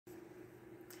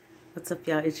What's up,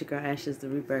 y'all? It's your girl, Ashiz Tha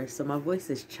Rebirth. So my voice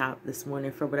is chopped this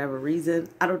morning for whatever reason.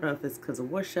 I don't know if it's because of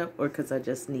worship or because I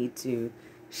just need to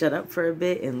shut up for a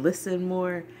bit and listen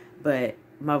more, but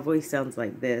my voice sounds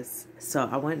like this. So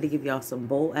I wanted to give y'all some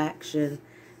bold action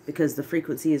because the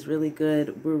frequency is really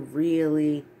good. We're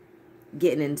really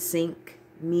getting in sync,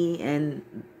 me and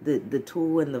the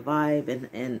tool and the vibe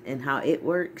and how it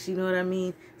works. You know what I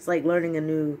mean? It's like learning a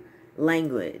new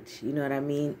language, you know what I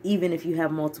mean? Even if you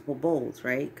have multiple bowls,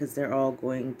 right? Because they're all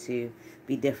going to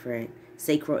be different.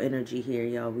 Sacral energy here,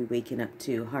 y'all, we waking up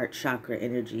to. Heart chakra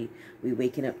energy, we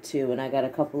waking up to. And I got a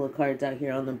couple of cards out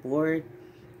here on the board.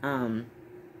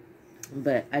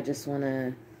 But I just want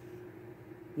to,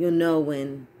 you'll know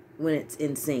when it's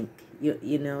in sync.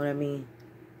 You know what I mean?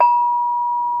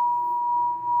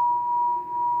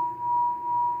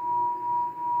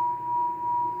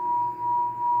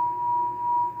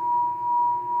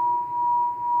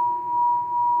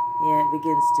 Yeah, it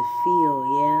begins to feel,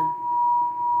 yeah.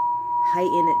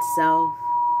 Heighten itself.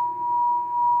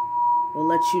 Will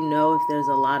let you know if there's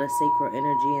a lot of sacral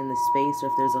energy in the space or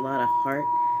if there's a lot of heart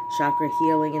chakra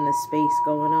healing in the space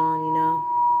going on, you know.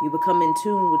 You become in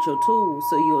tune with your tools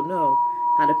so you'll know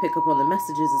how to pick up on the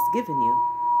messages it's giving you.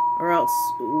 Or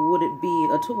else would it be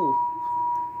a tool?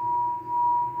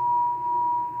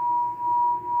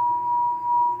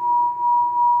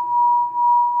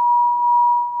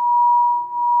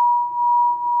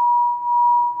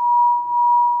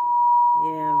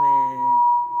 Yeah, man.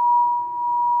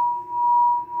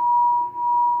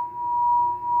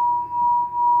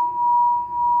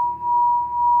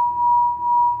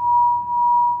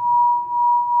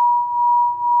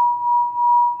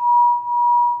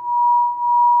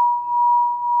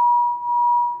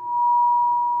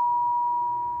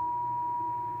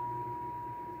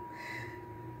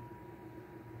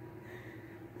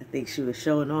 I think she was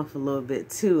showing off a little bit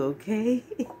too, okay?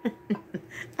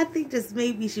 I think just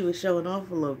maybe she was showing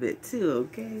off a little bit too,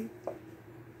 okay?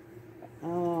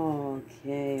 Oh,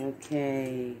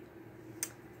 okay.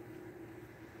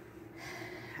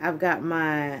 I've got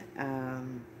my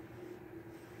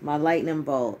my lightning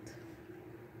bolt,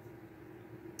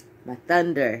 my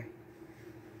thunder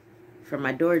from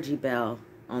my Dorji bell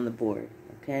on the board,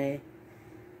 okay?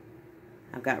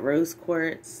 I've got rose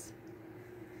quartz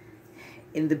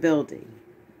in the building,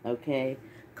 okay?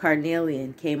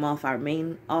 Carnelian came off our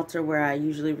main altar where I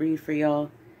usually read for y'all.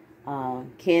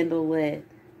 Candle lit.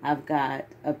 I've got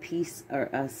a piece or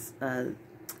a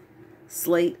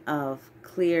slate of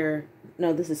clear,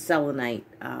 no, this is selenite,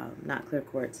 not clear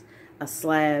quartz, a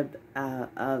slab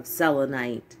of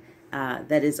selenite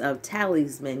that is of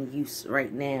talisman use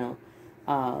right now.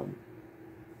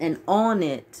 And on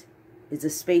it is a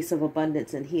space of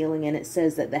abundance and healing, and it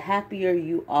says that the happier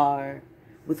you are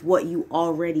with what you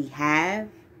already have,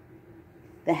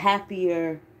 the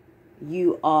happier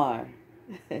you are.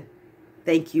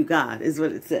 Thank you, God, is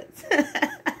what it says.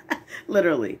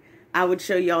 Literally. I would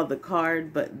show y'all the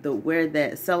card, but where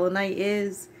that selenite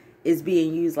is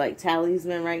being used like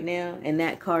talisman right now, and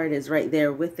that card is right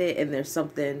there with it, and there's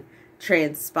something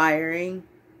transpiring,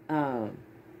 and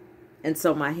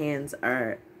so my hands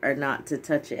are not to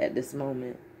touch it at this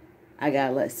moment. I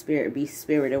gotta let spirit be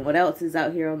spirit. And what else is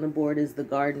out here on the board is the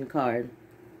garden card.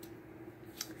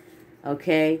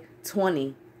 Okay,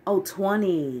 20. Oh,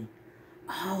 20.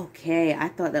 Okay, I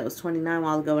thought that was 29 a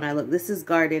while ago when I looked. This is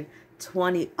garden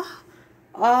 20.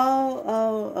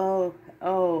 Oh,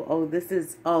 this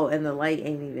is, oh, and the light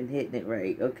ain't even hitting it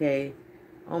right, okay?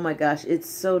 Oh my gosh, it's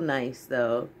so nice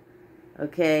though.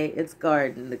 Okay, it's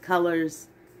garden, the colors,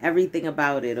 everything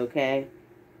about it, okay?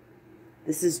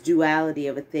 This is duality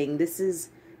of a thing. This is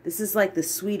like the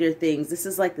sweeter things. This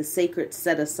is like the sacred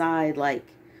set aside, like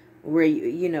where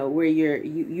you know where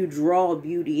you draw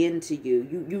beauty into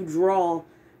you. You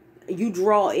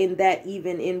draw in that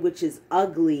even in which is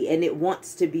ugly, and it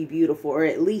wants to be beautiful, or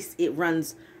at least it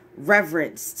runs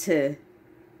reverence to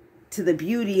the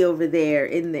beauty over there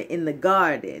in the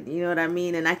garden. You know what I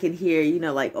mean? And I can hear, you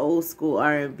know, like old school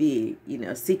R&B, you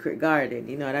know, Secret Garden.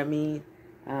 You know what I mean?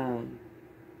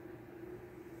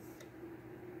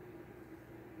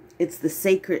 It's the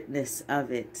sacredness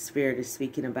of it, Spirit is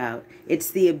speaking about.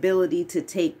 It's the ability to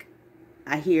take,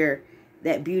 I hear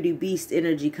that beauty beast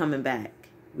energy coming back.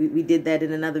 We did that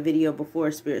in another video before.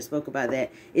 Spirit spoke about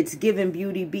that. It's given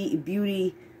beauty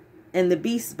and the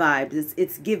beast vibes.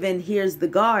 It's given, here's the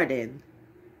garden,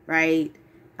 right?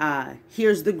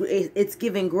 Here's it's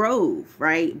given grove,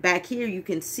 right? Back here you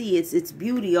can see it's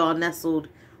beauty all nestled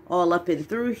all up and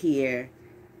through here.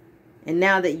 And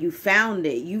now that you found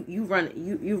it, you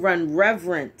run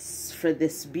reverence for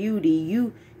this beauty.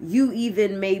 You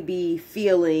even may be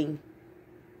feeling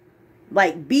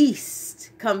like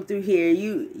beast come through here.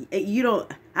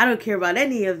 I don't care about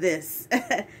any of this.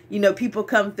 You know, people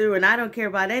come through and I don't care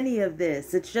about any of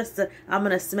this. It's just I'm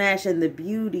going to smash in the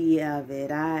beauty of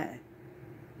it.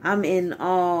 I'm in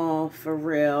awe for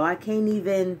real. I can't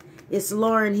even, it's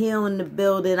Lauren Hill in the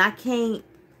building. I can't,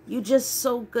 you just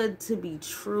so good to be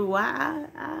true.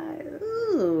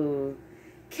 Ooh,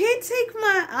 can't take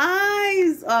my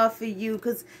eyes off of you,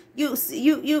 because you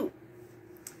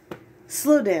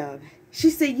slow down. She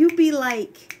said, you be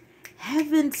like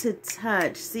heaven to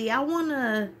touch. See, I want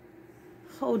to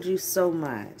hold you so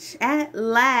much. At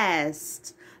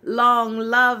last, long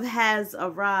love has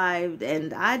arrived,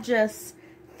 and I just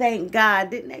thank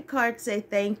God. Didn't that card say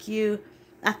thank you?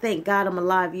 I thank God I'm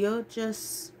alive. You're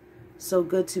just so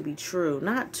good to be true.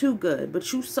 Not too good,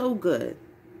 but you so good.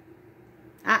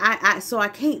 So I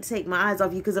can't take my eyes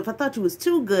off you, because if I thought you was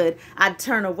too good, I'd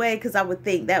turn away, because I would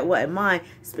think that wasn't mine.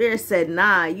 Spirit said,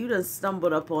 nah, you done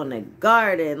stumbled up on the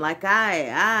garden like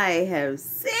I have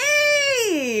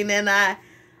seen, and I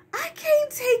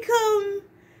can't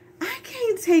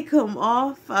take him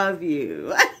off of you.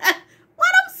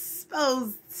 What I'm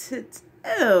supposed to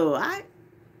do? I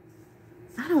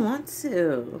don't want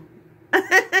to.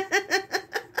 I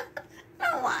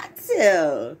don't want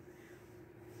to.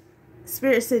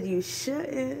 Spirit said you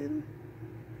shouldn't.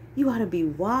 You ought to be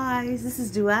wise. This is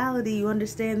duality. You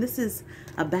understand? This is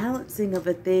a balancing of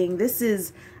a thing. This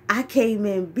is, I came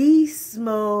in beast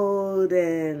mode,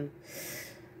 and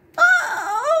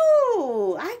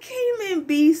I came in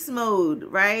beast mode,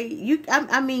 right?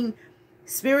 I mean,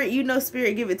 Spirit, you know,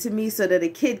 Spirit give it to me so that a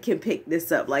kid can pick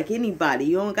this up like anybody.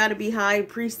 You don't got to be high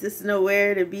priestess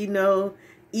nowhere to be no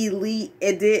elite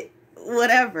edit,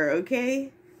 whatever,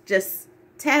 okay? Just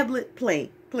tablet plain,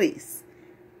 please,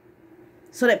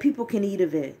 so that people can eat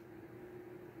of it,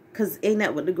 because ain't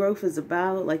that what the growth is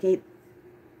about? Like,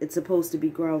 it's supposed to be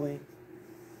growing.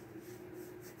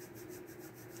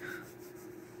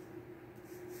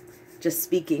 Just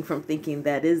speaking from thinking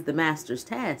that is the master's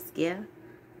task, yeah.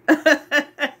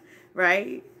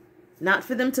 Right? Not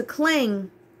for them to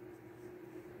cling,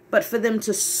 but for them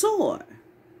to soar.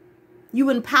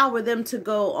 You empower them to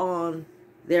go on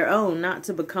their own, not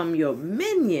to become your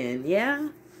minion, yeah?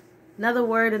 Another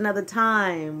word, another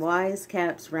time. Wise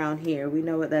caps round here. We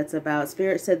know what that's about.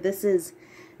 Spirit said this is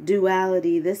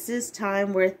duality. This is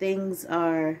time where things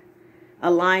are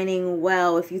aligning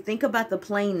well. If you think about the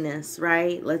plainness,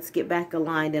 right? Let's get back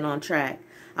aligned and on track.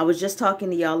 I was just talking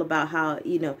to y'all about how,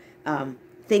 you know,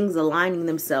 things aligning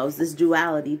themselves, this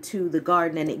duality to the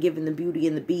garden, and it giving the beauty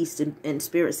and the beast, and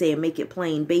Spirit saying make it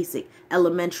plain, basic,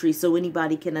 elementary, so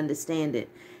anybody can understand it.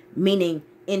 Meaning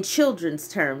in children's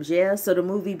terms, yeah? So the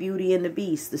movie Beauty and the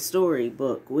Beast, the story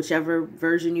book, whichever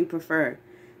version you prefer,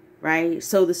 right?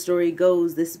 So the story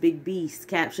goes, this big beast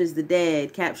captures the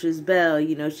dead, captures Belle,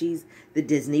 you know, she's the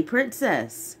Disney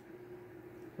princess,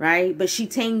 right? But she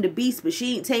tamed the beast, but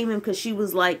she ain't tame him because she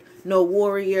was like no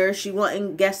warrior. She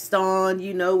wasn't Gaston,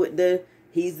 you know, with the,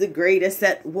 he's the greatest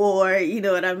at war, you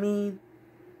know what I mean?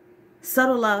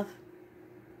 Subtle love.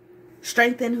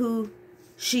 Strengthen who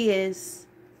she is.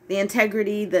 The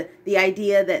integrity, the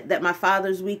idea that my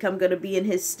father's weak, I'm going to be in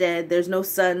his stead. There's no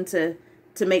son to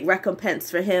make recompense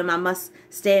for him. I must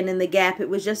stand in the gap. It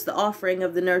was just the offering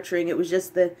of the nurturing. It was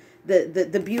just the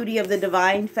beauty of the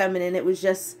divine feminine. It was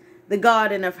just the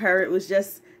garden of her. It was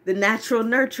just the natural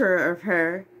nurturer of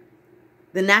her,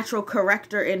 the natural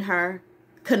corrector in her,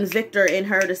 convictor in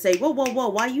her to say, whoa, whoa, whoa,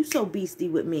 why you so beastie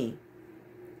with me?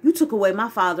 You took away my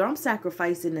father. I'm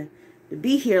sacrificing to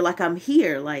be here like I'm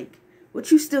here. Like, what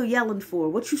you still yelling for?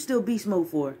 What you still beast mode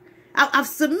for? I've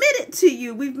submitted to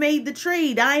you. We've made the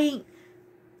trade. I ain't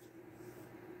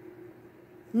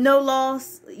no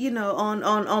loss, you know,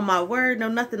 on my word. No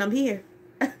nothing. I'm here.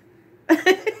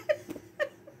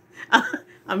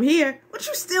 I'm here. What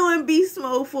you still in beast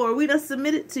mode for? We done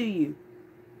submitted to you.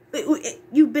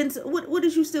 You've been to, what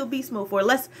is you still beast mode for?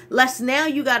 Less now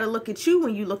you got to look at you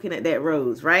when you looking at that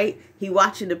rose, right? He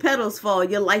watching the petals fall.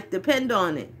 Your life depend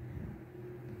on it.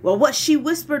 Well, what she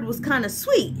whispered was kind of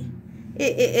sweet.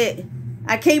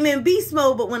 I came in beast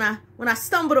mode, but when I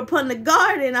stumbled upon the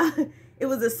garden, it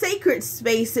was a sacred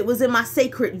space. It was in my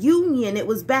sacred union. It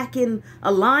was back in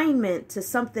alignment to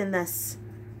something that's,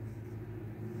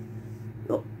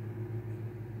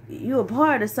 you're a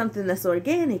part of something that's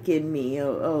organic in me.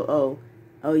 Oh,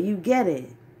 you get it.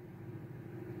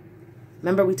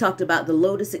 Remember we talked about the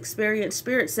lotus experience?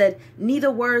 Spirit said,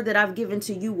 neither word that I've given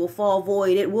to you will fall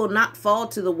void. It will not fall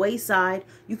to the wayside.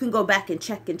 You can go back and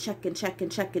check and check and check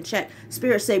and check and check.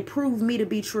 Spirit say, prove me to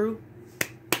be true.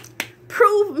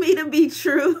 Prove me to be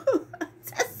true.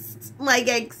 Test My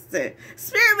gangster.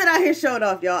 Spirit been out here showing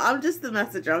off, y'all. I'm just the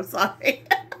messenger. I'm sorry.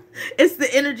 It's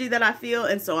the energy that I feel,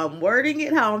 and so I'm wording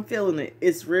it how I'm feeling it.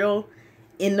 It's real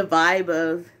in the vibe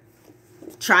of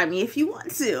try me if you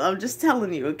want to. I'm just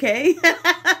telling you, okay?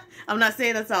 I'm not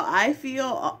saying that's how I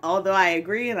feel, although I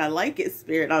agree and I like it,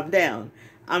 Spirit. I'm down.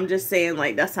 I'm just saying,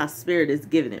 like, that's how Spirit is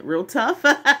giving it. Real tough,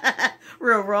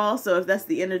 real raw. So if that's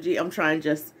the energy, I'm trying to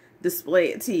just display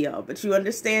it to y'all. But you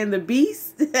understand the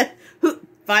beast?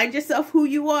 Find yourself who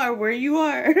you are, where you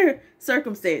are.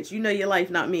 Circumstance. You know your life,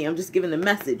 not me. I'm just giving the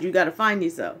message. You got to find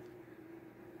yourself.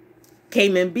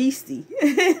 Came in beastie.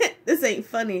 This ain't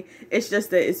funny. It's just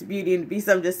that it's Beauty and the Beast.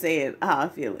 I'm just saying how I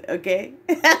feel it, okay?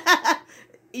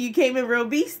 You came in real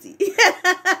beastie.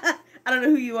 I don't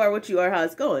know who you are, what you are, how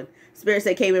it's going. Spirit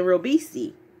said came in real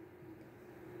beastie.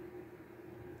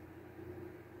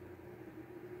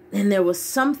 And there was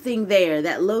something there,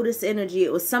 that lotus energy.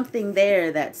 It was something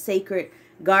there, that sacred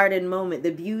garden moment,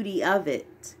 the beauty of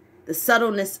it, the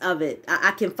subtleness of it.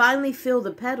 I can finally feel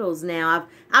the petals now.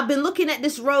 I've been looking at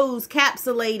this rose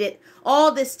capsulated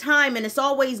all this time, and it's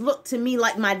always looked to me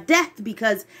like my death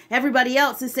because everybody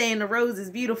else is saying the rose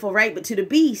is beautiful, right? But to the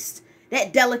beast,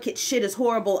 that delicate shit is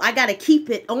horrible. I got to keep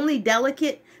it only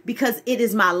delicate because it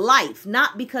is my life,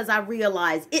 not because I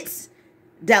realize it's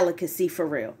delicacy for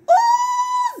real.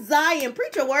 Ooh, Zion,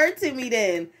 preach a word to me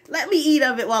then. Let me eat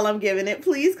of it while I'm giving it,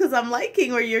 please, because I'm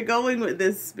liking where you're going with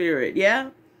this, Spirit,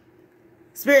 yeah?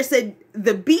 Spirit said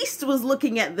the beast was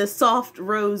looking at the soft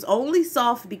rose, only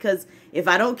soft because if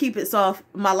I don't keep it soft,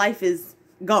 my life is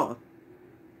gone.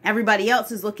 Everybody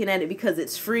else is looking at it because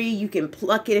it's free. You can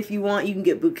pluck it if you want. You can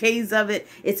get bouquets of it.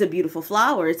 It's a beautiful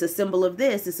flower. It's a symbol of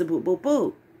this. It's a boo, boo,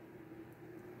 boo.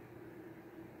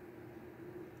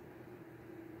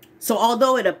 So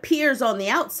although it appears on the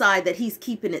outside that he's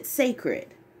keeping it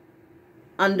sacred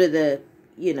under the,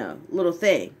 you know, little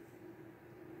thing,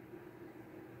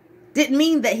 didn't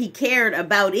mean that he cared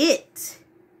about it.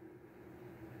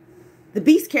 The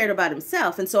beast cared about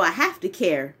himself. And so I have to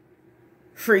care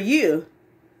for you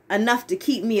enough to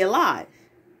keep me alive.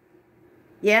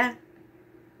 Yeah?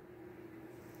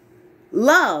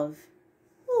 Love,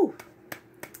 whew,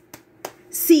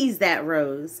 sees that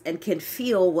rose and can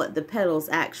feel what the petals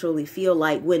actually feel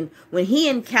like. When he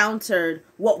encountered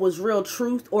what was real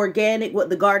truth, organic, what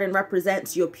the garden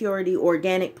represents, your purity,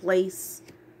 organic place,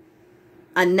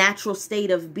 a natural state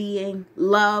of being,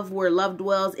 love, where love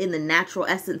dwells in the natural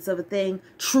essence of a thing,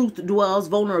 truth dwells,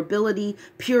 vulnerability,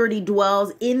 purity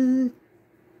dwells in,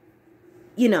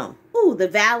 you know, ooh, the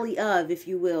valley of, if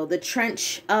you will, the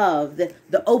trench of,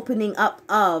 the opening up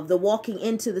of, the walking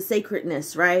into the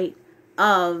sacredness, right,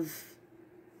 of,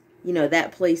 you know,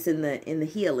 that place in the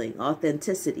healing,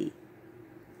 authenticity,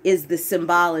 is the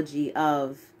symbology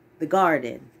of the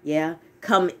garden, yeah?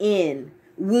 Come in.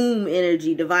 Womb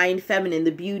energy, divine feminine,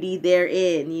 the beauty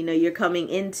therein. You know, you're coming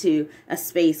into a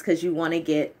space because you want to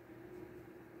get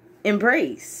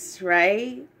embraced,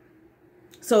 right?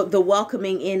 So the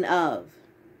welcoming in of.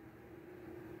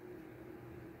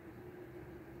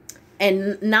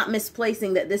 And not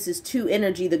misplacing that this is two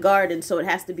energy, the garden, so it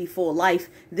has to be full life.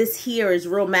 This here is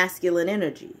real masculine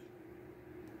energy,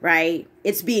 right?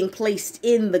 It's being placed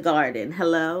in the garden.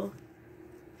 Hello?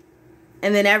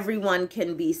 And then everyone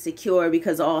can be secure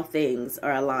because all things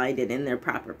are aligned and in their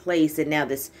proper place. And now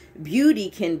this beauty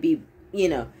can be, you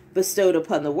know, bestowed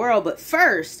upon the world. But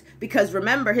first, because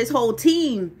remember, his whole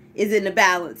team is in the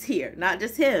balance here, not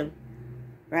just him,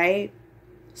 right?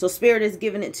 So Spirit is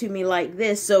giving it to me like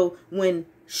this. So when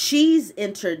she's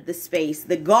entered the space,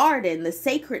 the garden, the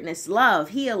sacredness, love,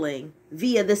 healing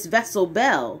via this vessel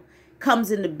bell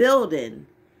comes in the building,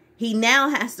 he now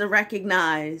has to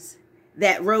recognize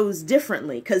that rose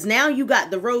differently, because now you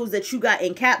got the rose that you got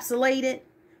encapsulated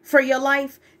for your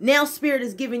life. Now Spirit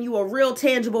is giving you a real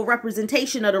tangible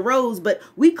representation of the rose, but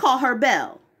we call her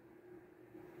Belle.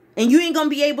 And you ain't gonna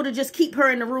be able to just keep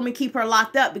her in the room and keep her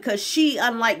locked up, because she,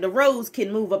 unlike the rose,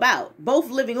 can move about. Both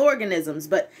living organisms,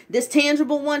 but this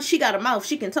tangible one, she got a mouth,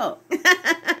 she can talk.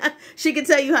 She can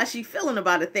tell you how she feeling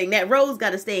about a thing. That rose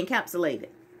got to stay encapsulated.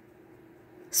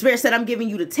 Spirit said, I'm giving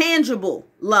you the tangible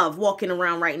love walking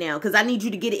around right now, because I need you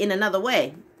to get it in another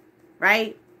way,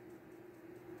 right?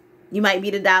 You might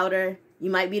be the doubter.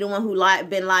 You might be the one who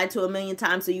been lied to 1,000,000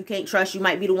 times, so you can't trust. You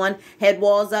might be the one head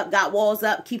walls up, got walls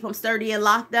up, keep them sturdy and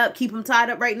locked up, keep them tied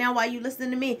up right now while you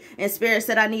listening to me. And Spirit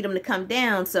said, I need them to come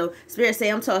down. So Spirit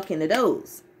said, I'm talking to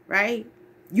those, right?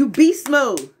 You beast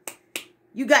mode.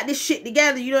 You got this shit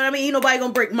together. You know what I mean? Ain't nobody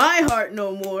gonna break my heart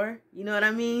no more. You know what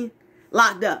I mean?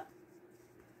 Locked up.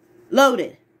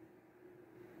 Loaded.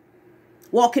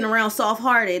 walking around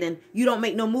soft-hearted and you don't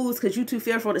make no moves because you too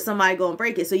fearful that somebody gonna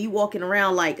break it. So you walking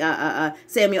around like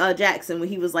Samuel L. Jackson when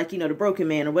he was like, you know, the broken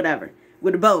man or whatever,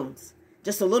 with the bones.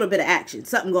 Just a little bit of action.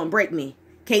 Something gonna break me.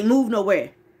 Can't move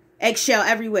nowhere. Eggshell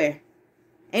everywhere.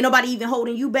 Ain't nobody even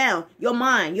holding you bound. Your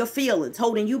mind, your feelings,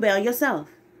 holding you bound yourself.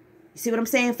 You see what I'm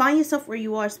saying? Find yourself where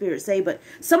you are, Spirit say. But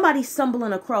somebody's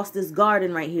stumbling across this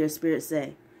garden right here, Spirit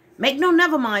say. Make no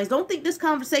never minds. Don't think this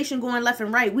conversation going left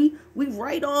and right. We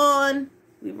right on.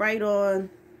 We right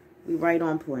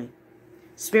on point.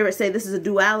 Spirit say this is a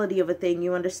duality of a thing,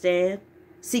 you understand?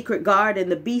 Secret garden,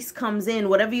 the beast comes in,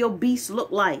 whatever your beast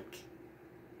look like.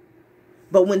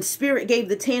 But when Spirit gave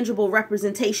the tangible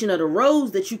representation of the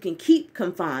rose that you can keep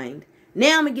confined,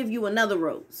 now I'm going to give you another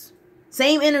rose.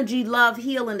 Same energy, love,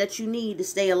 healing that you need to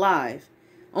stay alive.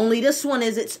 Only this one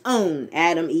is its own,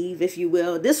 Adam, Eve, if you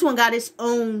will. This one got its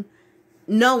own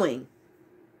knowing.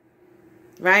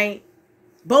 Right?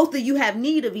 Both of you have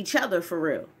need of each other for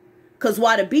real. Because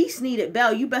while the beast needed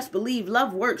Belle, you best believe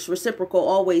love works reciprocal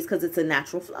always because it's a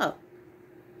natural flow.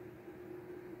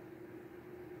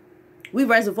 We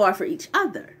reservoir for each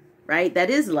other, right? That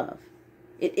is love.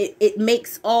 It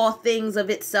makes all things of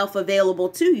itself available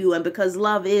to you. And because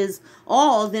love is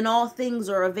all, then all things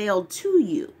are availed to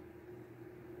you.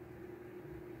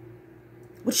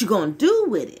 What you gonna do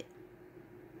with it?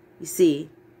 You see,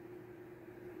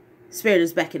 Spirit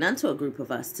is beckoning unto a group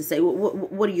of us to say,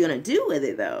 what are you gonna do with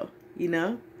it though? You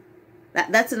know,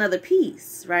 that's another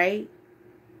piece, right?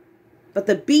 But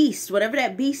the beast, whatever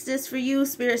that beast is for you,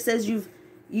 Spirit says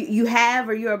you have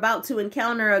or you're about to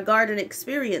encounter a garden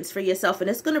experience for yourself. And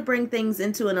it's going to bring things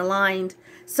into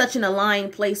such an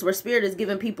aligned place where Spirit is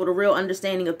giving people the real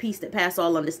understanding of peace that pass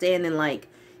all understanding. Like,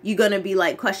 you're going to be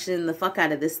like questioning the fuck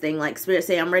out of this thing. Like Spirit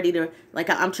say, I'm ready to, like,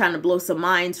 I'm trying to blow some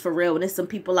minds for real. And there's some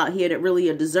people out here that really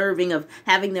are deserving of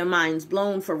having their minds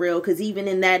blown for real. Because even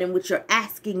in that in which you're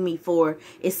asking me for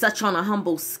is such on a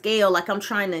humble scale. Like, I'm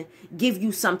trying to give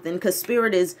you something. Because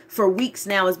Spirit is, for weeks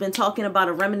now, has been talking about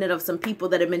a remnant of some people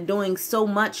that have been doing so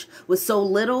much with so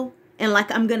little. And like,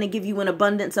 I'm going to give you an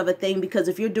abundance of a thing. Because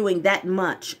if you're doing that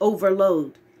much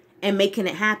overload and making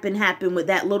it happen with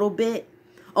that little bit,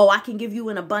 oh, I can give you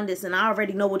an abundance, and I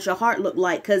already know what your heart look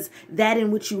like, because that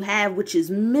in which you have, which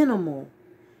is minimal,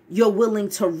 you're willing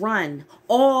to run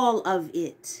all of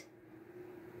it.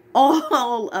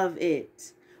 All of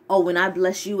it. Oh, when I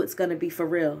bless you, it's going to be for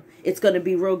real. It's going to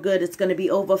be real good. It's going to be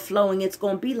overflowing. It's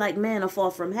going to be like manna fall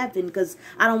from heaven, because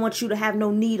I don't want you to have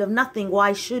no need of nothing.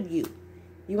 Why should you?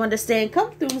 You understand?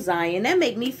 Come through, Zion. That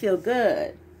make me feel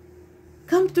good.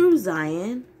 Come through,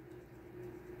 Zion.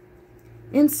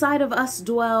 Inside of us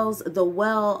dwells the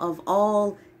well of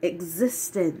all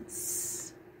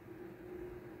existence.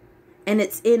 And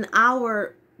it's in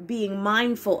our being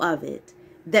mindful of it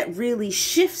that really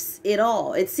shifts it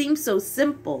all. It seems so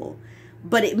simple,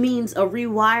 but it means a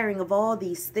rewiring of all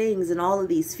these things and all of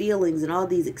these feelings and all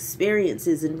these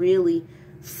experiences, and really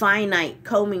finite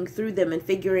combing through them and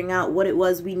figuring out what it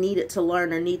was we needed to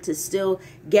learn or need to still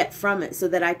get from it, so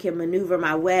that I can maneuver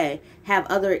my way, have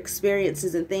other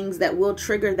experiences and things that will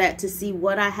trigger that to see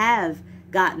what I have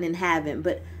gotten and haven't,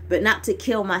 but not to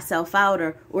kill myself out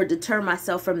or deter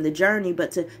myself from the journey,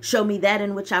 but to show me that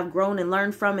in which I've grown and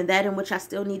learned from, and that in which I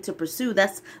still need to pursue.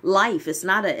 That's life. It's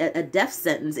not a death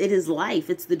sentence. It is life.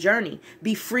 It's the journey.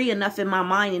 Be free enough in my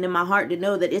mind and in my heart to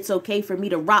know that it's okay for me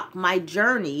to rock my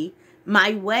journey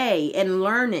my way and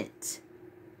learn it.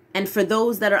 And for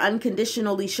those that are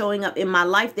unconditionally showing up in my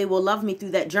life, they will love me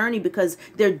through that journey because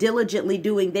they're diligently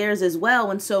doing theirs as well.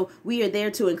 And so we are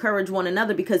there to encourage one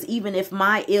another, because even if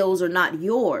my ills are not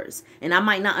yours, and I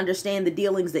might not understand the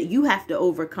dealings that you have to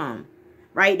overcome,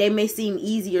 right? They may seem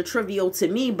easy or trivial to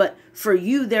me, but for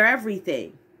you, they're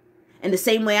everything. And the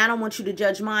same way I don't want you to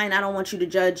judge mine, I don't want you to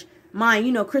judge mine.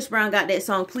 You know, Chris Brown got that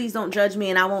song, Please Don't Judge Me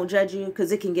and I Won't Judge You,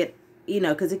 because it can get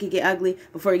ugly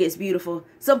before it gets beautiful.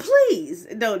 So please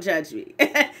don't judge me.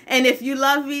 And if you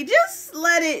love me, just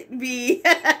let it be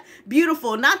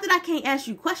beautiful. Not that I can't ask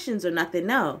you questions or nothing,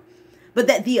 no. But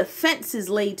that the offense is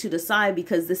laid to the side,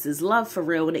 because this is love for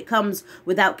real, and it comes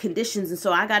without conditions. And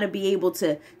so I got to be able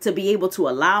to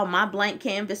allow my blank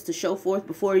canvas to show forth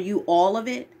before you all of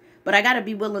it. But I got to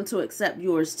be willing to accept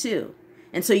yours too.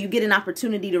 And so you get an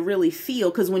opportunity to really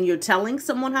feel, because when you're telling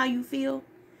someone how you feel,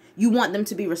 you want them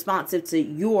to be responsive to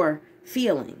your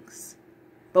feelings.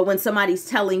 But when somebody's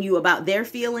telling you about their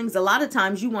feelings, a lot of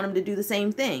times you want them to do the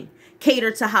same thing.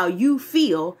 Cater to how you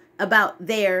feel about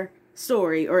their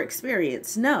story or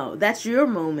experience. No, that's your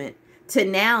moment to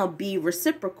now be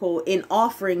reciprocal in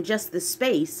offering just the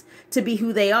space to be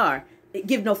who they are.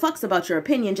 Give no fucks about your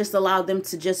opinion. Just allow them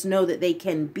to just know that they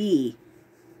can be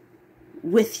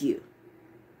with you.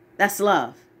 That's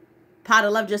love. Pot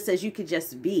of love just says you could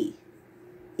just be.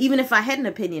 Even if I had an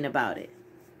opinion about it,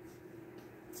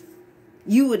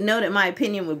 you would know that my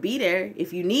opinion would be there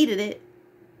if you needed it.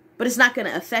 But it's not going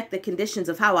to affect the conditions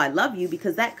of how I love you,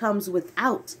 because that comes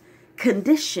without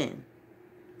condition.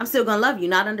 I'm still going to love you,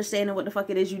 not understanding what the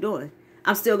fuck it is you're doing.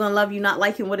 I'm still going to love you, not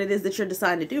liking what it is that you're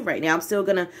deciding to do right now. I'm still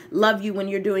going to love you when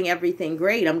you're doing everything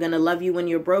great. I'm going to love you when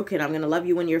you're broken. I'm going to love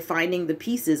you when you're finding the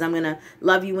pieces. I'm going to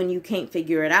love you when you can't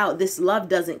figure it out. This love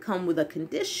doesn't come with a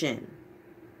condition.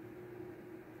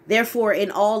 Therefore,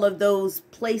 in all of those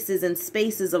places and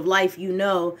spaces of life, you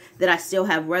know that I still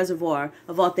have reservoir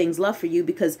of all things love for you,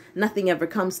 because nothing ever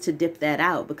comes to dip that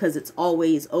out, because it's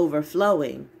always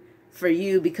overflowing for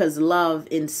you, because love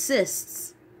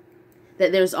insists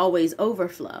that there's always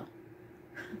overflow.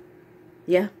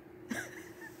 Yeah.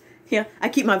 Yeah. I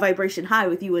keep my vibration high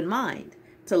with you in mind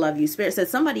to love you. Spirit said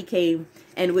somebody came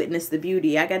and witnessed the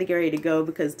beauty. I got to get ready to go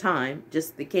because time,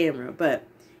 just the camera, but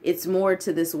it's more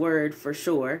to this word for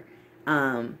sure,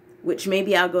 which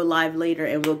maybe I'll go live later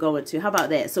and we'll go into. How about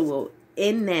that? So we'll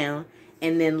end now,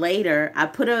 and then later I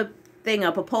put a thing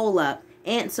up, a poll up,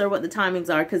 answer what the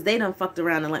timings are, because they done fucked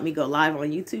around and let me go live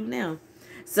on YouTube now.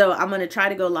 So I'm going to try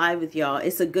to go live with y'all.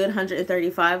 It's a good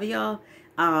 135 of y'all.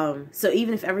 So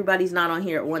even if everybody's not on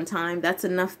here at one time, that's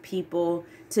enough people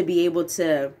to be able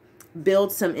to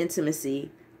build some intimacy.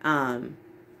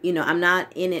 You know, I'm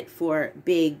not in it for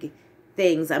big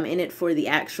things. I'm in it for the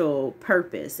actual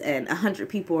purpose, and 100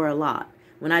 people are a lot.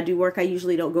 When I do work, I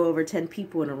usually don't go over 10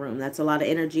 people in a room. That's a lot of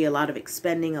energy, a lot of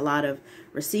expending, a lot of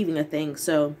receiving a thing.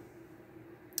 So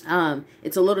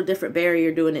it's a little different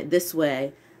barrier doing it this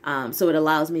way. So it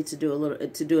allows me to do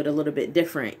it a little bit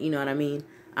different. You know what I mean?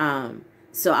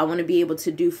 So I want to be able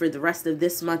to do for the rest of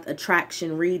this month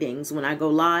attraction readings when I go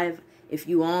live. If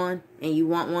you on and you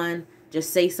want one,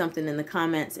 just say something in the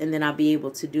comments, and then I'll be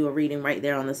able to do a reading right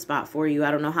there on the spot for you.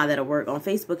 I don't know how that'll work. On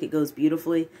Facebook, it goes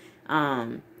beautifully.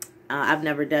 I've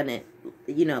never done it,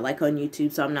 you know, like on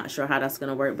YouTube, so I'm not sure how that's going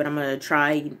to work, but I'm going to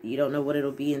try. You don't know what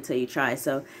it'll be until you try.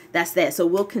 So that's that. So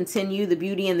we'll continue the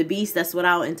Beauty and the Beast. That's what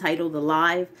I'll entitle the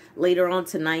live later on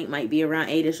tonight. Might be around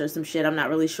 8ish or some shit. I'm not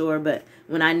really sure, but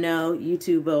when I know,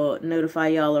 YouTube will notify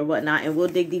y'all or whatnot, and we'll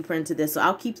dig deeper into this. So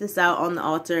I'll keep this out on the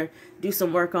altar, do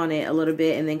some work on it a little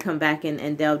bit, and then come back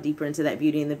and delve deeper into that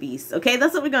Beauty and the Beast. Okay,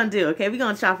 that's what we're going to do. Okay, we're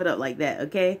going to chop it up like that.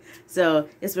 Okay, so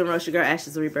it's been Rosha Girl,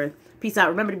 Ashiz Tha Rebirth. Peace out.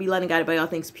 Remember to be led and guided by all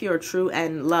things pure, true,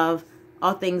 and love.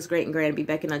 All things great and grand be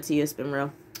beckoning unto you. It's been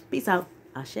real. Peace out.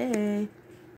 Ashe.